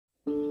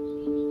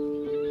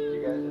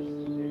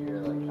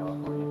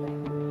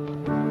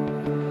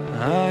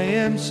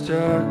am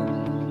stuck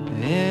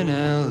in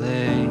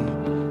LA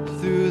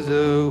through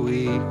the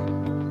week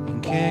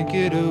and can't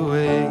get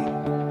away.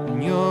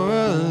 And you're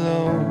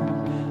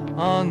alone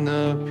on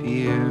the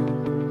pier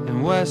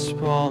in West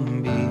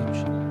Palm Beach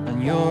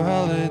on your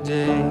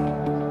holiday.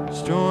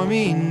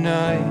 Stormy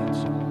nights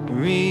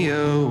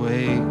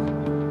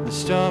reawake the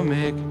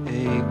stomach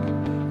ache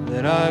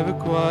that I've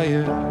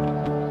acquired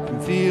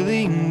from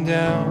feeling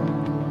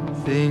down.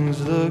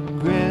 Things look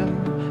grim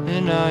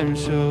and I'm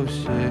so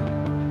sick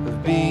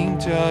of being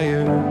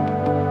tired.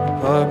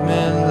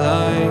 Apartment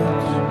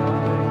lights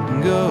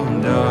go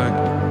dark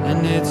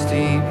and it's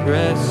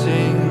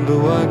depressing, but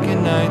what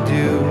can I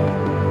do?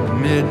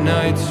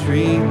 Midnight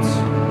streets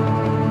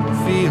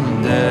feel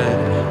dead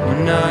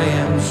when I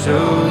am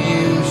so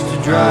used to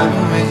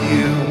driving with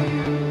you.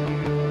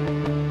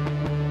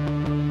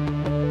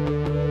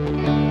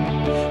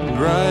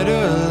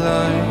 Brighter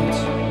lights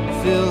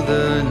fill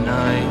the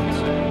night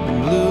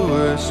and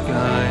bluer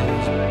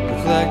skies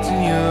reflect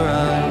in your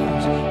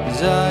eyes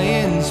as I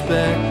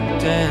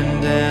inspect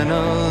and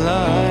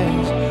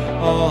analyze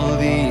all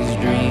these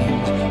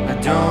dreams I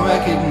don't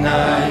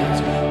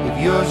recognize.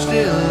 If you're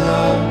still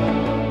up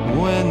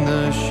when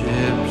the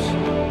ships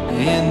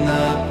in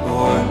the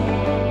port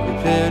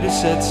prepare to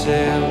set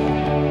sail,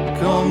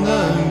 comb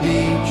the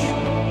beach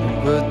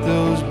and put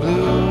those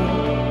blue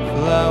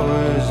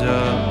flowers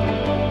up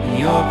in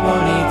your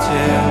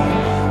ponytail.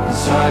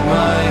 Inside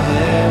my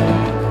head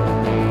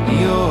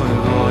your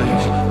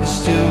voice is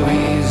still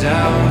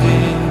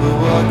resounding, but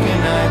what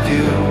can I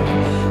do?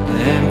 The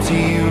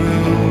empty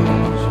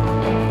rooms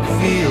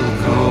feel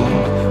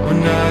cold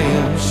when I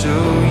am so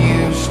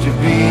used to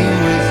being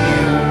with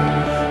you.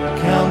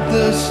 Count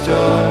the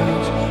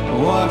stars,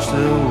 watch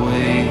the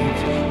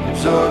waves,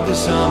 absorb the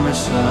summer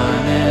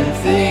sun and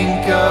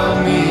think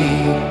of me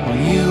when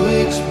you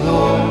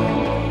explore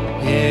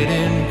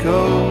hidden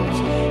coves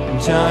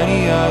and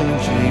tiny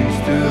island chains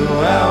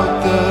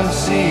throughout the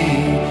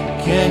sea.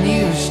 Can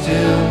you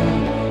still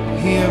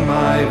hear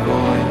my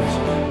voice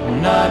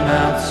when I'm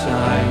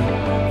outside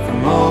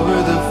from over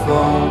the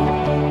phone?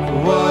 For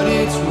what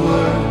it's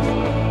worth,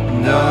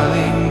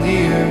 darling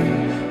dear,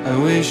 I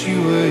wish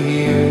you were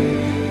here,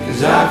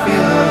 'cause I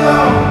feel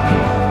alone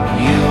when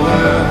you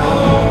were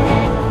home.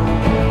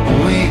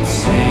 We'd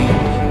sing,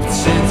 but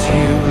since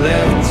you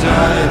left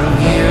I don't